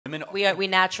women we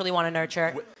naturally want to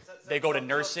nurture. They go to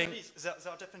nursing. There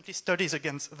are definitely studies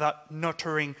against that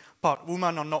nurturing part.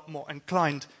 Women are not more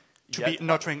inclined to be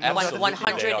nurturing.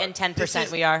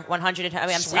 110% we are.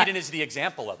 110. Sweden is the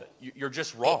example of it. You're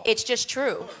just wrong. It's just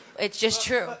true. It's just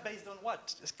true. But based on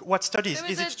what? What studies?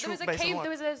 Is it true based on what?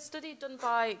 There was a study done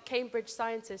by Cambridge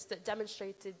scientists that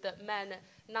demonstrated that men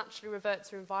naturally revert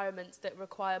to environments that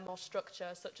require more structure,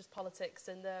 such as politics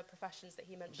and the professions that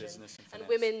he mentioned.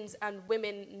 Business and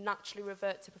women naturally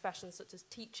revert to professions such as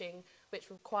teaching, which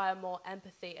require more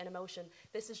empathy and emotion.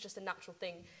 This is just a natural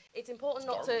thing. It's important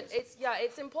not to.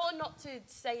 It's important not to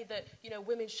say that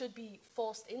women should be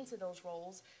forced into those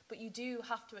roles, but you do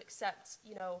have to accept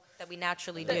that we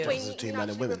naturally that do. we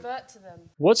naturally revert to them.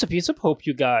 What's up, YouTube? Hope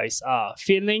you guys are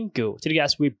feeling good. Today,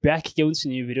 guys, we're back again with a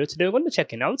new video. Today, we're going to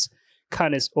check it out.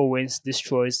 Candace Owens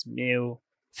destroys male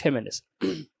feminists.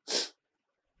 This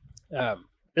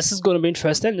is going to be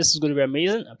interesting. This is going to be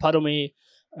amazing. Pardon me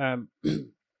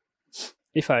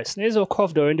if I sneeze or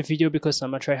cough during the video because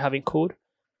I'm actually having cold.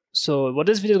 So,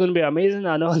 this video is going to be amazing.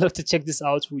 I know I'd love to check this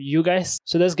out with you guys.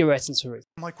 So, let's get right into it.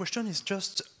 My question is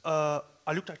just, I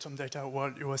looked at some data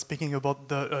while you were speaking about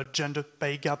the gender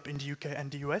pay gap in the UK and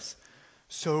the US.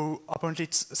 So apparently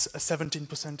it's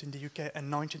 17% in the UK and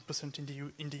 19%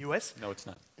 in the US. No, it's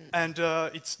not. And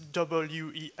it's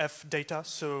WEF data,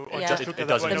 so I Yeah. just looked at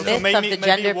that right now. The So myth of the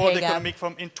gender World pay gap. Economic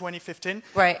from in 2015,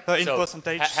 Right. In so,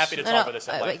 percentage. Happy to talk about this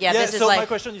at length. Yeah, this so is my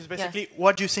question is basically,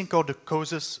 what do you think are the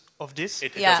causes of this?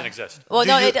 It doesn't exist. Well,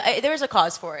 there is a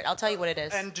cause for it. I'll tell you what it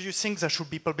is. And do you think there should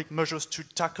be public measures to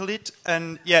tackle it?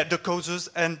 And the causes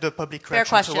and the public Fair reaction.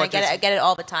 question. So I get it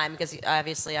all the time because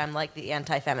obviously I'm like the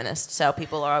anti-feminist. So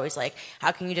people are always like,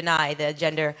 how can you deny the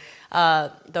gender,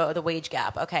 the wage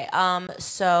gap? Okay.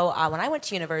 So when I went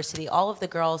to university, all of the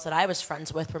girls that I was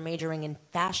friends with were majoring in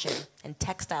fashion and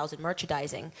textiles and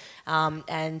merchandising.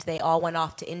 And they all went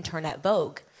off to intern at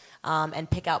Vogue. And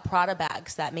pick out Prada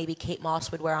bags that maybe Kate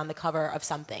Moss would wear on the cover of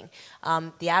something.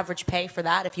 The average pay for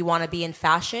that, if you want to be in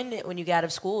fashion when you get out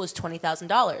of school, is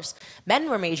 $20,000. Men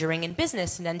were majoring in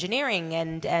business and engineering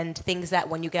and things that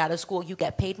when you get out of school, you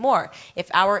get paid more. If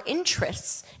our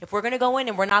interests, if we're going to go in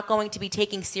and we're not going to be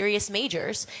taking serious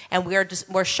majors, and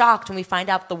we're shocked when we find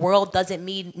out the world doesn't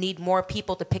need more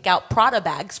people to pick out Prada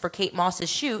bags for Kate Moss's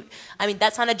shoot. I mean,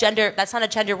 that's not a gender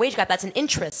wage gap. That's an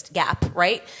interest gap,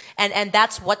 right? And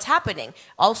that's what's happening.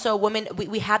 Also, women,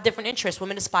 we have different interests.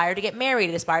 Women aspire to get married,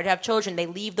 they aspire to have children. They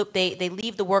leave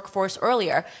the workforce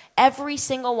earlier. Every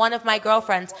single one of my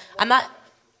girlfriends,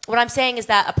 what I'm saying is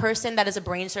that a person that is a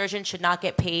brain surgeon should not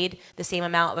get paid the same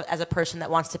amount as a person that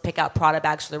wants to pick out Prada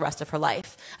bags for the rest of her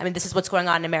life. I mean, this is what's going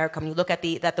on in America. When you look at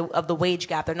the wage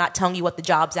gap, they're not telling you what the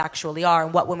jobs actually are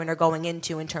and what women are going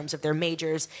into in terms of their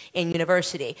majors in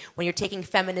university. When you're taking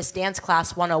feminist dance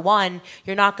class 101,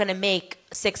 you're not going to make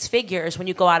 6 figures when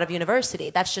you go out of university.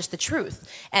 That's just the truth.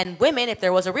 And women, if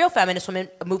there was a real feminist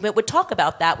movement, would talk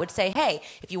about that, would say, hey,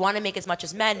 if you want to make as much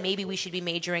as men, maybe we should be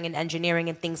majoring in engineering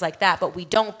and things like that. But we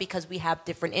don't because we have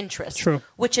different interests. True.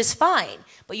 Which is fine.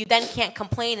 But you then can't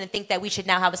complain and think that we should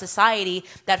now have a society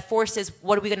that forces,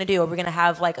 what are we going to do? Are we going to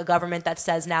have like a government that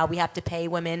says now we have to pay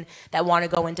women that want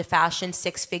to go into fashion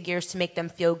 6 figures to make them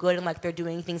feel good and like they're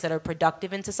doing things that are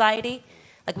productive in society?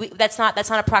 Like that's not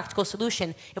a practical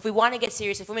solution. If we want to get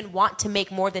serious, if women want to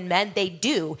make more than men, they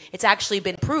do. It's actually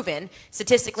been proven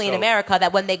statistically in America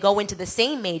that when they go into the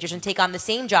same majors and take on the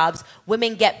same jobs,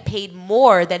 women get paid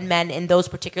more than men in those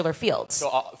particular fields.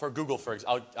 So for Google, for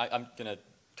example, I'm going to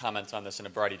comment on this in a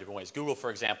variety of different ways. Google,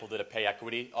 for example, did a pay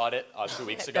equity audit 2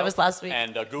 weeks ago. That was last week.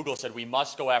 And Google said we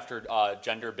must go after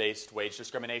gender-based wage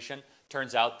discrimination.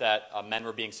 Turns out that men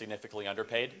were being significantly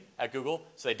underpaid at Google,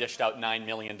 so they dished out $9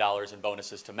 million in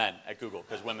bonuses to men at Google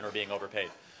because women were being overpaid.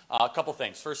 A couple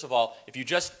things. First of all, if you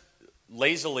just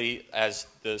lazily, as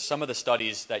some of the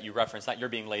studies that you referenced, not you're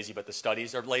being lazy, but the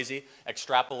studies are lazy,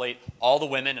 extrapolate all the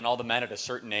women and all the men at a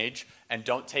certain age and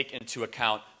don't take into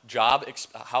account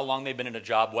how long they've been in a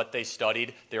job, what they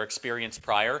studied, their experience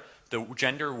prior, the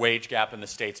gender wage gap in the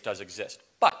States does exist.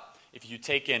 But if you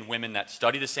take in women that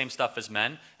study the same stuff as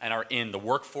men and are in the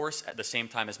workforce at the same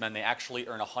time as men, they actually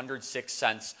earn 106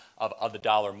 cents of the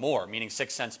dollar more, meaning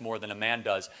 6 cents more than a man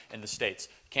does in the States.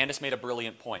 Candace made a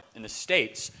brilliant point. In the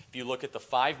States, if you look at the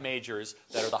 5 majors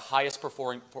that are the highest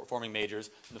performing majors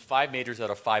and the 5 majors that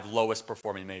are 5 lowest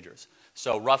performing majors.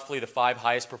 So roughly the 5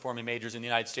 highest performing majors in the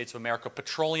United States of America,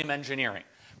 petroleum engineering,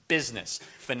 business,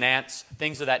 finance,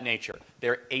 things of that nature.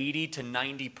 They're 80 to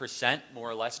 90% more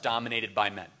or less dominated by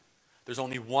men. There's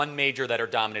only one major that are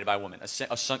dominated by women, a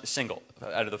single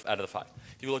out of the 5.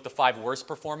 If you look at the 5 worst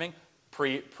performing,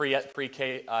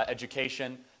 pre-K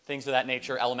education, things of that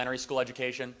nature, elementary school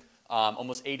education,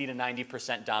 almost 80 to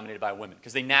 90% dominated by women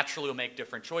because they naturally will make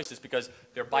different choices because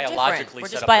they're biologically We're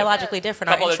set just up biologically different.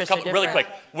 Our Couple, interests are different. really quick,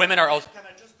 women are also... Can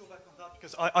I just go back on that?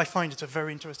 Because I find it's a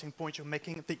very interesting point you're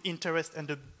making, the interest and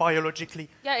the biologically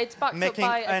Yeah, it's backed making,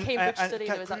 up by a and, Cambridge and study.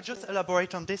 Could you just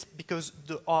elaborate on this? Because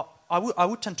I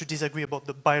would tend to disagree about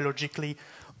the biologically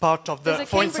part of the,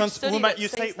 for instance, women,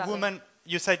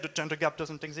 you say the gender gap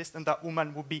doesn't exist and that women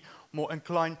would be more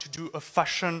inclined to do a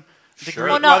fashion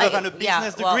degree rather than a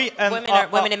business degree. And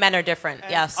women and men are different,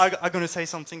 yes. I'm going to say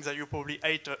something that you probably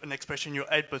hate, an expression you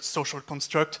hate, but social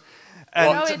construct.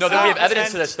 Well, no, we have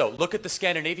evidence to this, though. Look at the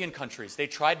Scandinavian countries. They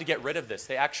tried to get rid of this.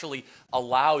 They actually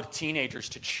allowed teenagers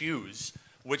to choose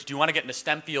which do you want to get into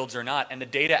STEM fields or not, and the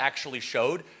data actually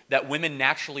showed that women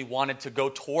naturally wanted to go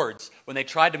towards, when they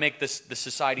tried to make the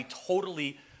society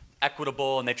totally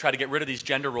equitable and they tried to get rid of these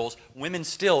gender roles, women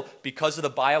still, because of the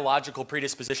biological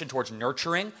predisposition towards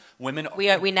nurturing, women...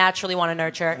 We naturally want to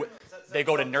nurture. They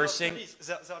go to nursing.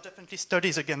 There are definitely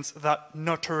studies against that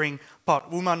nurturing part.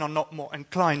 Women are not more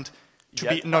inclined to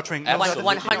be nurturing.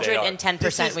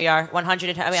 110% we are.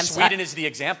 110. I mean, Sweden is the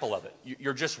example of it.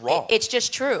 You're just wrong. It's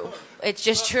just true. It's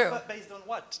just true. But based on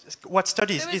what? What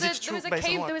studies? Is it true based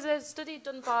on what? There was a study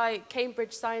done by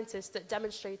Cambridge scientists that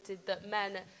demonstrated that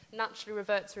men naturally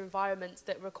revert to environments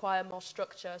that require more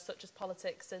structure, such as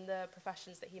politics and the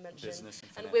professions that he mentioned. Business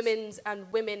and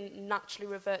women naturally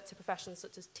revert to professions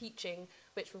such as teaching,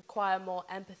 which require more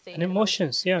empathy and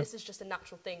emotions. Yeah, this is just a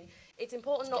natural thing. It's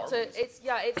important not to. It's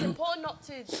important not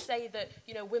to say that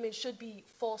women should be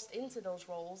forced into those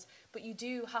roles, but you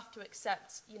do have to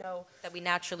accept that we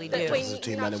naturally that do.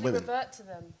 we naturally revert to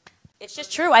them. It's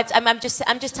just true. I'm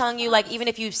just telling you, like, even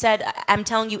if you've said, I'm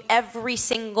telling you, every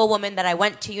single woman that I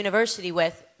went to university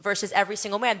with versus every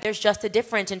single man, there's just a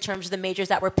difference in terms of the majors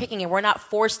that we're picking, and we're not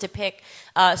forced to pick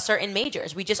certain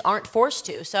majors. We just aren't forced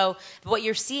to. So what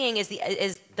you're seeing is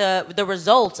the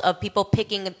result of people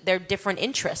picking their different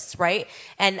interests, right?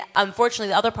 And unfortunately,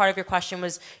 the other part of your question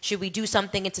was, should we do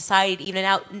something in society to even it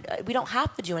out? We don't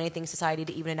have to do anything in society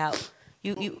to even it out.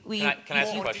 Can I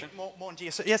ask you a question?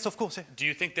 Yes, of course. Yeah. Do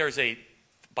you think there's a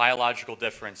biological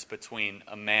difference between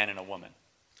a man and a woman?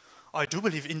 I do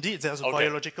believe, indeed, there's a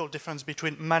biological difference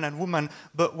between man and woman,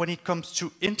 but when it comes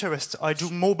to interests, I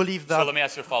do more believe that... So let me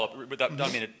ask you a follow-up.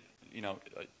 Don't mean to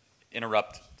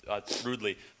interrupt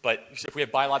rudely, but if we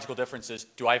have biological differences,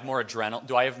 do I have more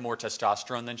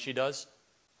testosterone than she does?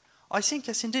 I think,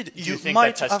 yes, indeed. Do you think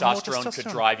that testosterone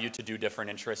could drive you to do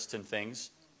different interests and things?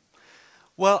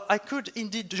 Well, I could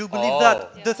indeed do believe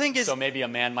that. Yeah. The thing is... So maybe a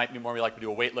man might be more likely to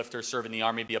be a weightlifter, serve in the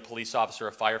army, be a police officer,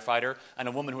 a firefighter, and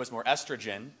a woman who has more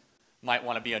estrogen might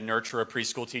want to be a nurturer, a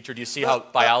preschool teacher. Do you see how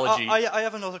biology... I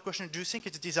have another question. Do you think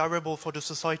it's desirable for the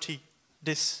society,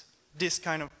 this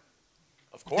kind of...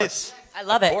 Of course. I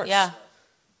love it, yeah.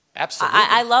 Absolutely.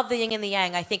 I love the yin and the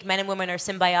yang. I think men and women are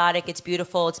symbiotic. It's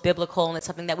beautiful. It's biblical, and it's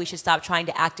something that we should stop trying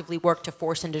to actively work to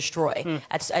force and destroy.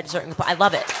 At a certain point, I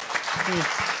love it.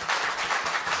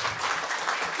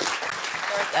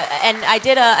 And I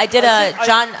did a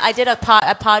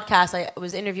podcast. I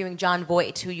was interviewing John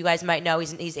Voight, who you guys might know.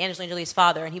 He's Angelina Jolie's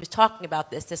father, and he was talking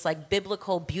about this like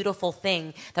biblical, beautiful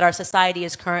thing that our society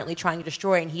is currently trying to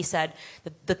destroy. And he said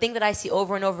the thing that I see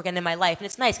over and over again in my life, and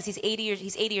it's nice because he's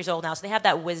 80 years old now, so they have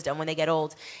that wisdom when they get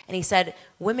old. And he said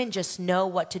women just know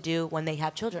what to do when they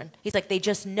have children. He's like, they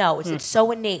just know. It's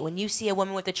so innate. When you see a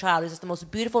woman with a child, it's just the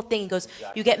most beautiful thing. He goes,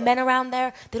 you get men around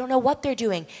there, they don't know what they're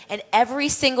doing. And every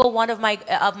single one of my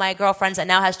girlfriends that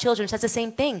now has children says the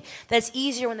same thing, that it's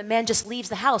easier when the man just leaves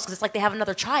the house because it's like they have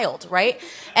another child, right?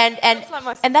 And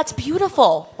that's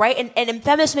beautiful, right? And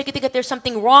feminists make you think that there's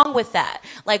something wrong with that.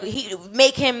 Like,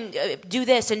 make him do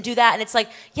this and do that. And it's like,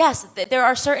 yes, there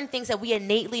are certain things that we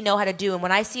innately know how to do. And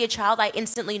when I see a child, I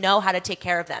instantly know how to take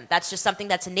care of them. That's just something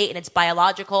that's innate and it's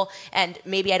biological. And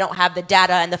maybe I don't have the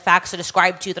data and the facts to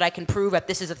describe to you that I can prove that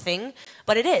this is a thing.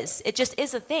 But it is. It just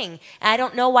is a thing. And I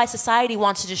don't know why society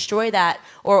wants to destroy that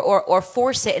or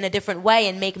force it in a different way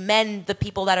and make men the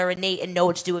people that are innate and know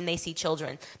what to do when they see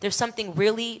children. There's something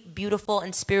really beautiful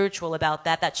and spiritual about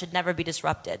that should never be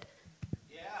disrupted.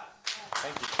 Yeah.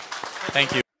 Thank you.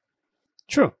 Thank you.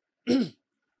 True.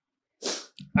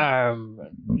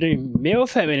 The male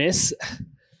feminist,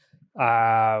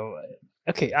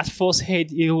 at first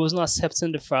he was not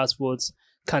accepting the fact what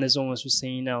Candace Owens was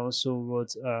saying, and also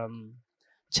what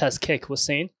Kirk was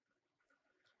saying.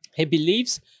 He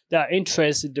believes that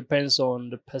interest depends on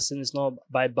the person, it's not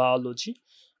by biology.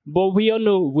 But we all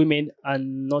know women are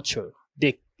nurture.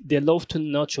 They love to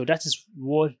nurture. That is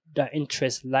what their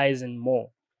interest lies in more.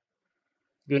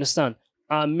 You understand?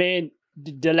 Men,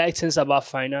 they like things about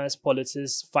finance,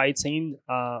 politics, fighting,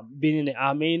 being in the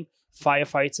army,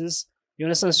 firefighters. You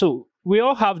understand? So we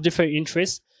all have different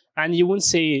interests, and you wouldn't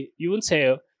say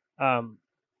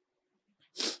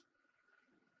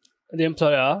the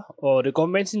employer or the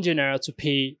government in general to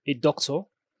pay a doctor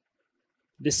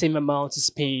the same amount as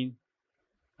paying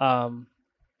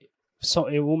so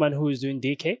a woman who is doing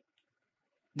daycare.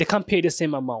 They can't pay the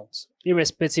same amount,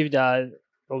 irrespective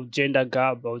of gender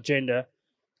gap or gender.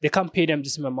 They can't pay them the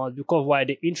same amount because why?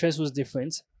 The interest was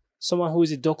different. Someone who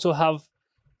is a doctor have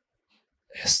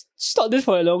studied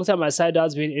for a long time. Aside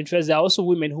that's been interest. There are also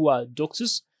women who are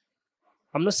doctors.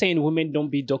 I'm not saying women don't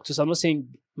be doctors. I'm not saying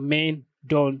men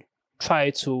don't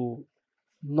try to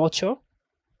nurture,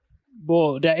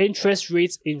 but their interest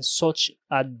rates in such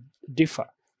are differ.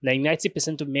 Like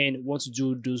 90% of men want to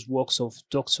do those works of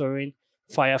doctoring,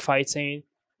 firefighting,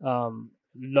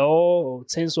 law, or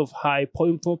things of high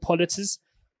politics.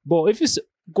 But if you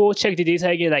go check the data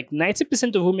again, like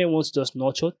 90% of women want to just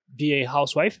nurture, be a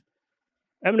housewife.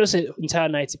 I'm not saying entire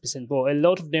 90%, but a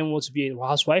lot of them want to be a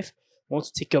housewife, want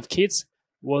to take care of kids,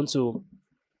 want to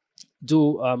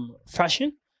do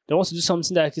fashion. They want to do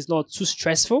something that is not too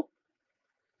stressful,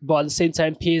 but at the same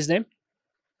time pays them.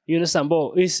 You understand?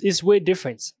 But it's way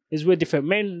different. It's way different.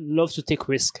 Men love to take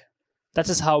risk. That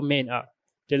is how men are.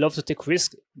 They love to take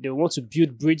risk. They want to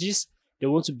build bridges. They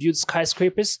want to build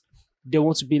skyscrapers. They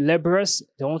want to be laborers.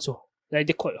 They want to, like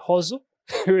they call it hustle.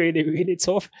 Really, really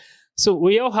tough. So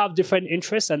we all have different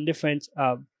interests and different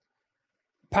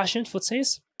passion for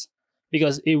things.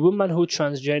 Because a woman who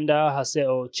transgender herself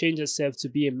or change herself to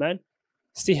be a man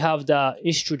still have the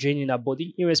estrogen in her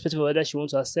body, irrespective of whether she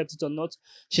wants to accept it or not.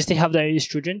 She still have that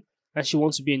estrogen, and she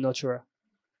wants to be a nurturer.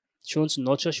 She wants to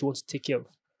nurture. She wants to take care of.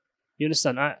 You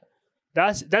understand?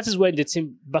 That is when the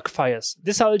thing backfires.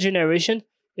 This our generation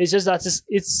is just that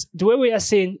it's the way we are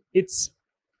saying it's.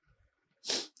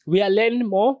 We are learning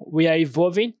more. We are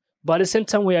evolving, but at the same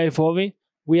time we are evolving.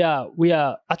 We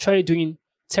are actually doing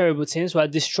terrible things. We are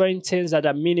destroying things that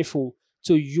are meaningful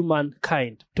to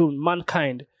humankind, to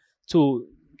mankind, to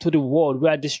the world. We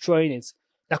are destroying it.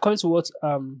 According to what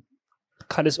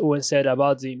Candace Owens said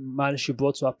about the man she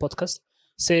brought to our podcast,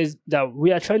 says that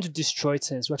we are trying to destroy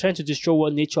things. We're trying to destroy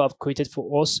what nature have created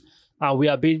for us. And we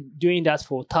have been doing that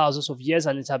for thousands of years,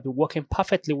 and it has been working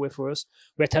perfectly well for us.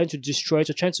 We're trying to destroy it.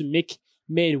 We're trying to make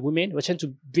men women. We're trying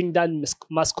to bring down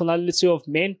masculinity of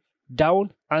men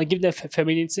down and give them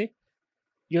femininity.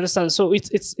 You understand? So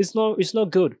it's not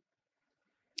good.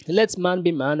 Let man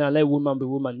be man and let woman be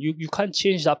woman. You can't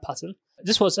change that pattern.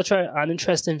 This was actually an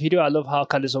interesting video. I love how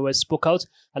Candace always spoke out.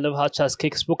 I love how Charles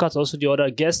Cake spoke out. Also the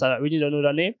other guests, I really don't know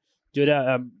their name. The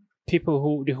other people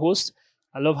who the host.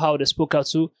 I love how they spoke out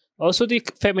too. Also the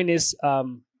feminist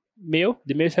the male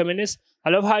feminist. I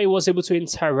love how he was able to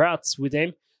interact with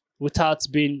them without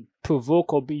being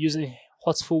provoked or be using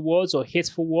hurtful words or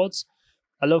hateful words.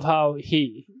 I love how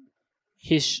he's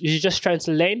just trying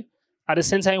to learn. At the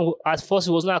same time, at first,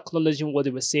 he was not acknowledging what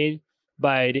they were saying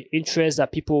by the interest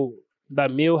that people, by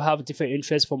male, have different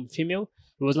interests from female.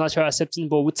 He was not sure accepting,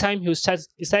 but with time, he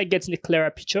started getting a clearer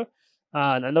picture.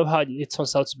 And I love how it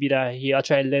turns out to be that he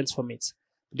actually learns from it.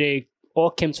 They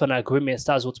all came to an agreement.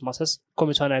 That's what matters.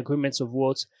 Coming to an agreement of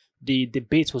what the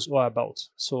debate was all about.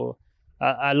 So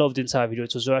I loved the entire video.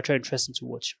 It was actually interesting to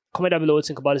watch. Comment down below what you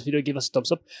think about this video. Give us a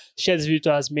thumbs up. Share this video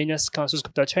to as many as can.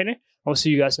 Subscribe to our channel. I'll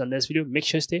see you guys in the next video. Make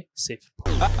sure you stay safe.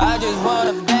 I just want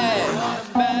a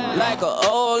bag, like an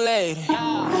old lady.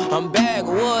 I'm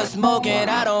backwoods smoking,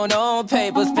 I don't own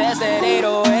papers, pass that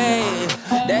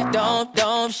 808. That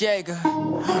don't shake her.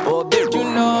 Oh, bitch, you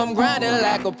know I'm grinding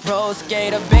like a pro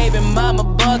skater. Baby mama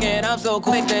bugging, I'm so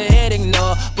quick to hit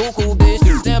ignore. Buku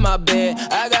bitches in my bed,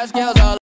 I got scales all